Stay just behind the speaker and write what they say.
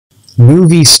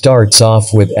Movie starts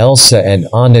off with Elsa and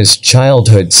Anna's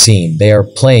childhood scene. They are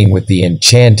playing with the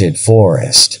enchanted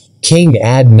forest. King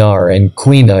Adnar and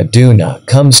Queen Aduna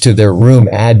comes to their room.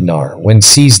 Adnar, when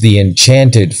sees the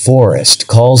enchanted forest,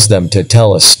 calls them to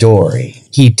tell a story.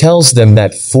 He tells them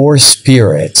that 4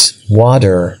 spirits,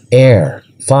 water, air,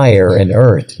 fire and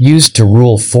earth, used to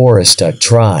rule forest, a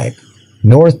tribe,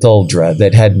 Northuldra,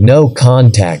 that had no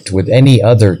contact with any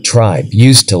other tribe,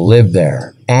 used to live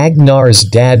there. Agnar's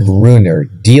dad Runar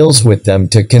deals with them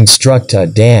to construct a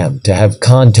dam to have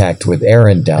contact with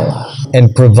Arendella,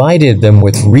 and provided them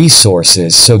with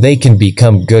resources so they can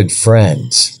become good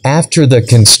friends. After the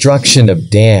construction of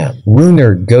dam,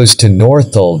 Runar goes to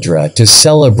Northuldra to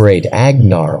celebrate.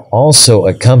 Agnar also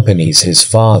accompanies his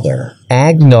father.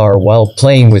 Agnar, while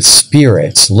playing with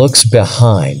spirits, looks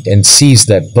behind and sees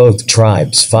that both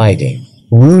tribes fighting.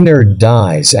 Runar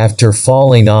dies after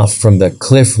falling off from the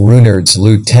cliff. Runar's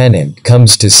lieutenant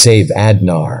comes to save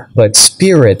Adnar, but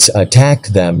spirits attack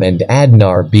them and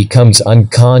Adnar becomes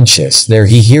unconscious. There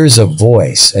he hears a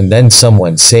voice and then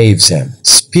someone saves him.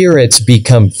 Spirits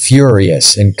become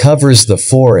furious and covers the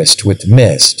forest with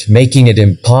mist, making it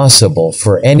impossible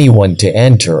for anyone to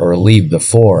enter or leave the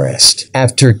forest.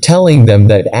 After telling them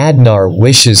that, Adnar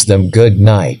wishes them good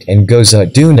night and goes.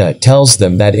 Aduna tells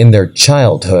them that in their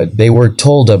childhood they were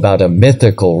told about a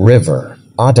mythical river,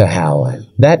 Otahallan,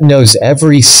 that knows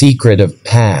every secret of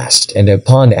past, and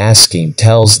upon asking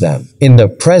tells them, in the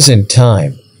present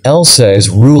time, Elsa is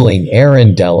ruling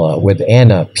Arendella with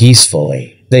Anna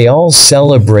peacefully. They all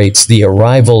celebrates the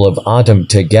arrival of autumn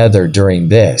together. During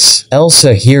this,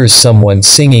 Elsa hears someone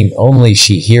singing, only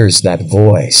she hears that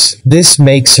voice. This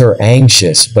makes her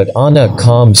anxious, but Anna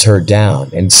calms her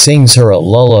down and sings her a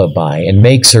lullaby and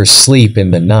makes her sleep.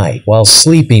 In the night, while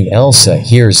sleeping, Elsa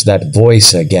hears that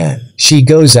voice again. She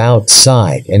goes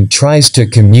outside and tries to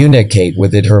communicate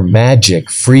with it. Her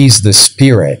magic frees the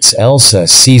spirits. Elsa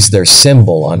sees their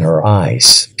symbol on her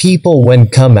eyes. People when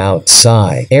come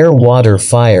outside, air, water,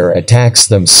 fire attacks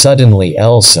them. Suddenly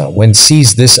Elsa, when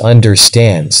sees this,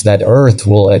 understands that earth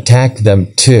will attack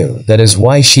them too. That is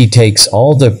why she takes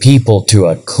all the people to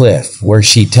a cliff where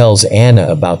she tells Anna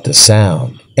about the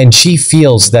sound. And she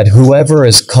feels that whoever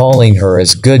is calling her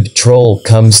is good troll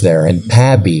comes there, and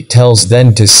Pabbi tells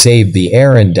then to save the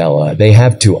Arendella they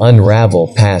have to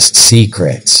unravel past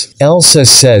secrets. Elsa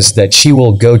says that she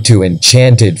will go to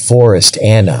enchanted forest.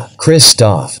 Anna,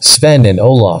 Kristoff, Sven and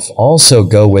Olaf also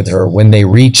go with her. When they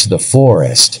reach the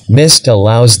forest, mist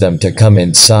allows them to come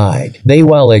inside. They,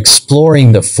 while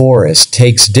exploring the forest,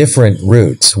 takes different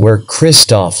routes where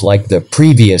Kristoff, like the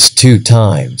previous 2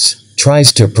 times,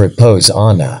 tries to propose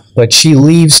Anna, but she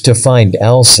leaves to find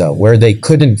Elsa where they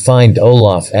couldn't find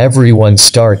Olaf. Everyone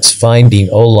starts finding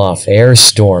Olaf.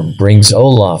 Airstorm brings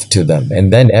Olaf to them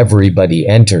and then everybody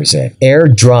enters it. Air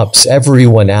drops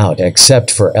everyone out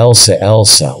except for Elsa.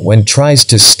 Elsa, when tries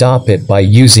to stop it by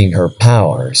using her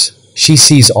powers, she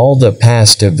sees all the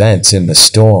past events in the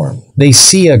storm. They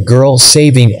see a girl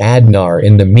saving Adnar.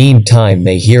 In the meantime,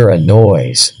 they hear a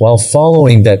noise. While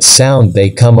following that sound, they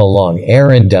come along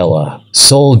Arendella,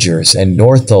 soldiers and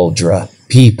Northuldra,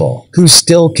 people, who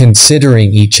still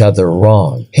considering each other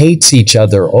wrong, hates each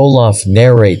other. Olaf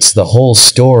narrates the whole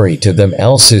story to them.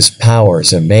 Elsa's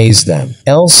powers amaze them.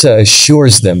 Elsa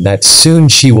assures them that soon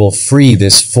she will free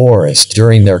this forest.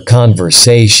 During their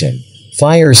conversation,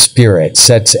 Fire Spirit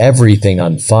sets everything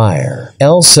on fire.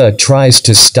 Elsa tries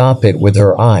to stop it with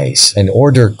her ice and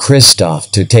order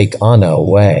Kristoff to take Anna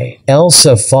away.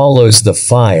 Elsa follows the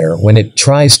fire when it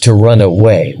tries to run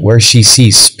away, where she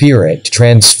sees Spirit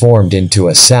transformed into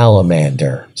a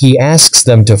salamander. He asks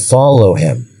them to follow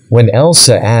him. When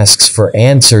Elsa asks for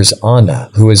answers, Anna,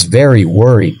 who is very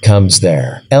worried, comes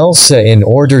there. Elsa, in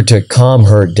order to calm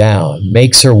her down,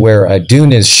 makes her wear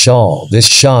Aduna's shawl. This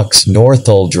shocks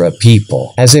Northuldra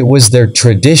people, as it was their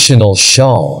traditional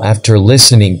shawl. After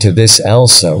listening to this,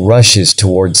 Elsa rushes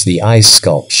towards the ice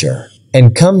sculpture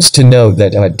and comes to know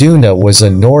that Aduna was a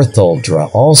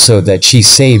Northuldra, also that she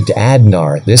saved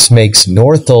Adnar. This makes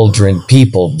Northuldran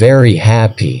people very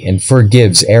happy and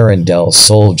forgives Arendelle's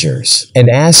soldiers, and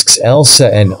asks Elsa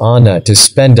and Anna to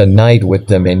spend a night with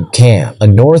them in camp. A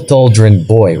Northuldran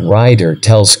boy Ryder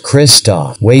tells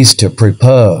Kristoff ways to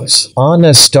propose.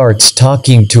 Anna starts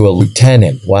talking to a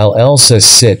lieutenant while Elsa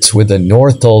sits with a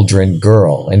Northuldran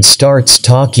girl and starts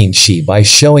talking she by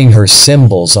showing her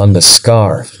symbols on the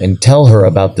scarf and tells tell her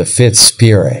about the fifth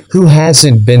spirit, who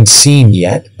hasn't been seen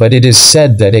yet, but it is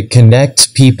said that it connects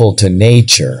people to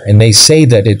nature, and they say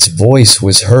that its voice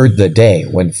was heard the day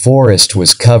when forest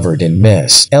was covered in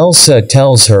mist. Elsa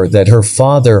tells her that her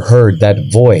father heard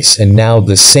that voice, and now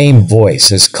the same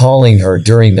voice is calling her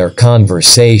during their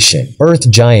conversation. Earth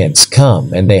giants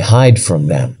come and they hide from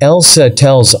them. Elsa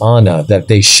tells Anna that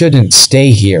they shouldn't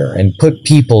stay here and put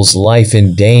people's life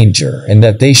in danger, and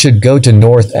that they should go to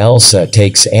north. Elsa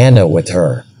takes Anna with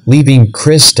her, leaving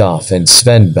Kristoff and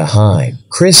Sven behind.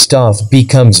 Kristoff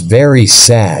becomes very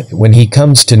sad when he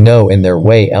comes to know in their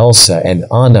way Elsa and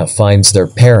Anna finds their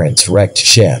parents' wrecked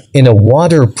ship. In a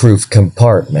waterproof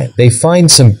compartment, they find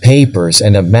some papers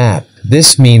and a map.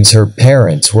 This means her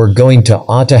parents were going to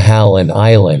Otahallan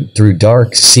Island through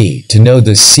Dark Sea to know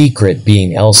the secret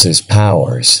being Elsa's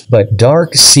powers. But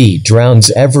Dark Sea drowns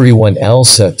everyone.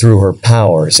 Elsa, through her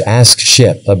powers, asks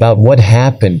Ship about what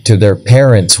happened to their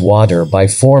parents' water by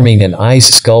forming an ice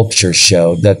sculpture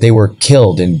show that they were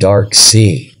killed in Dark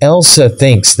Sea. Elsa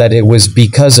thinks that it was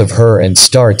because of her and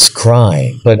starts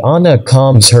crying, but Anna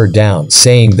calms her down,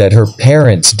 saying that her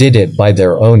parents did it by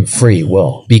their own free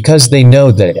will, because they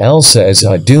know that Elsa is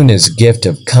Aduna's gift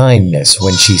of kindness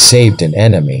when she saved an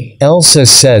enemy. Elsa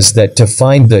says that to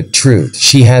find the truth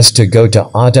she has to go to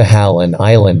Otahallan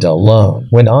Island alone.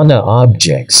 When Anna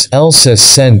objects, Elsa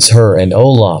sends her and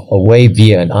Olaf away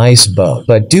via an ice boat,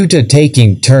 but due to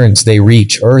taking turns they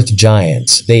reach Earth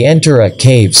giants. They enter a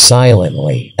cave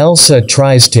silently. Elsa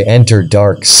tries to enter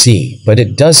Dark Sea, but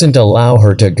it doesn't allow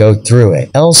her to go through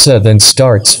it. Elsa then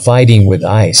starts fighting with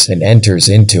ice and enters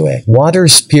into it. Water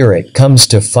Spirit comes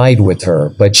to fight with her,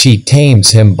 but she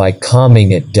tames him by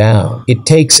calming it down. It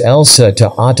takes Elsa to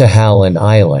Otahallan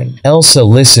Island. Elsa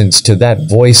listens to that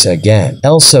voice again.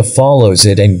 Elsa follows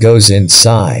it and goes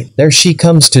inside. There she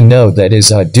comes to know that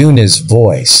is Aduna's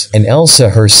voice, and Elsa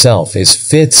herself is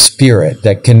fifth spirit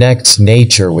that connects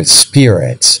nature with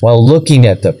spirits. While looking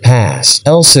at the past,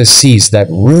 Elsa sees that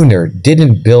Runar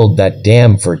didn't build that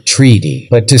dam for treaty,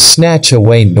 but to snatch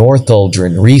away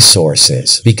Northuldran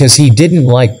resources, because he didn't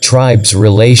like tribes'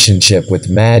 relationship with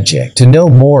magic. To know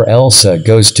more, Elsa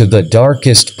goes to the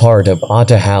darkest part of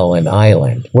Otahallan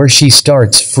Island, where she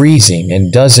starts freezing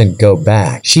and doesn't go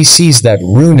back. She sees that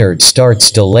Runar starts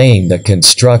delaying the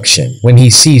construction. When he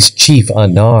sees Chief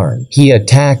Unarn, he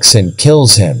attacks and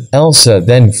kills him. Elsa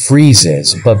then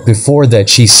freezes, but before that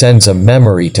she sends a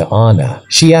memory to Anna.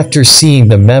 She, after seeing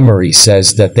the memory,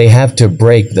 says that they have to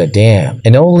break the dam,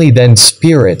 and only then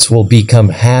spirits will become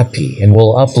happy and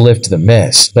will uplift the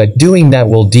mist. But doing that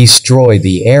will destroy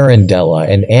the Arendelle,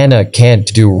 and Anna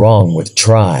can't do wrong with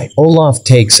tribe. Olaf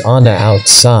takes Anna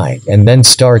outside and then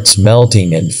starts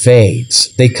melting and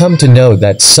fades. They come to know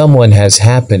that someone has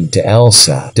happened to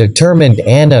Elsa. Determined,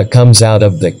 Anna comes out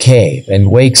of the cave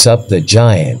and wakes up the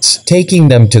giants, taking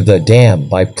them to the dam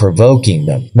by provoking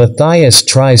them. Matthias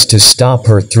tries to stop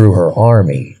her through her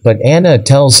army, but Anna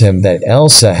tells him that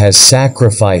Elsa has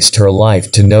sacrificed her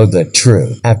life to know the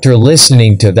truth. After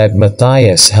listening to that,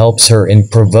 Matthias helps her in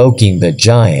provoking the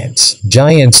giants.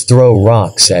 Giants throw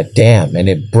rocks at dam and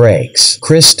it breaks.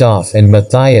 Kristoff and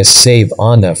Matthias save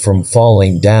Anna from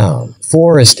falling down.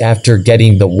 Forest after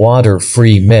getting the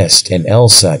water-free mist, and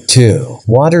Elsa too.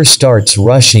 Water starts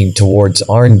rushing towards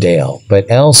Arndale, but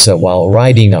Elsa, while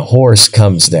riding a horse,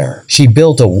 comes there. She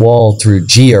built a wall through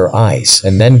Gear ice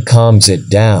and then calms it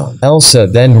down. Elsa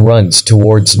then runs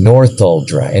towards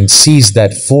Northuldra and sees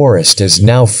that forest is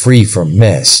now free from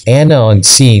mist. Anna, on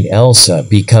seeing Elsa,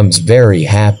 becomes very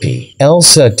happy.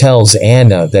 Elsa tells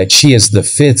Anna that she is the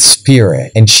fifth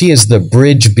spirit and she is the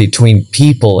bridge between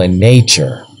people and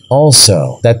nature.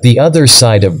 Also, that the other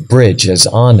side of bridge is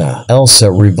Anna.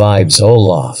 Elsa revives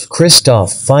Olaf.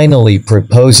 Kristoff finally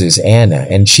proposes Anna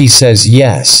and she says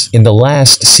yes. In the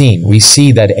last scene we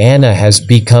see that Anna has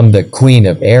become the Queen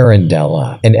of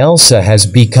Arendelle, and Elsa has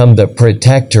become the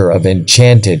protector of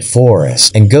Enchanted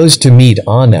Forest, and goes to meet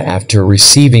Anna after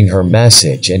receiving her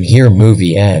message, and here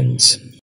movie ends.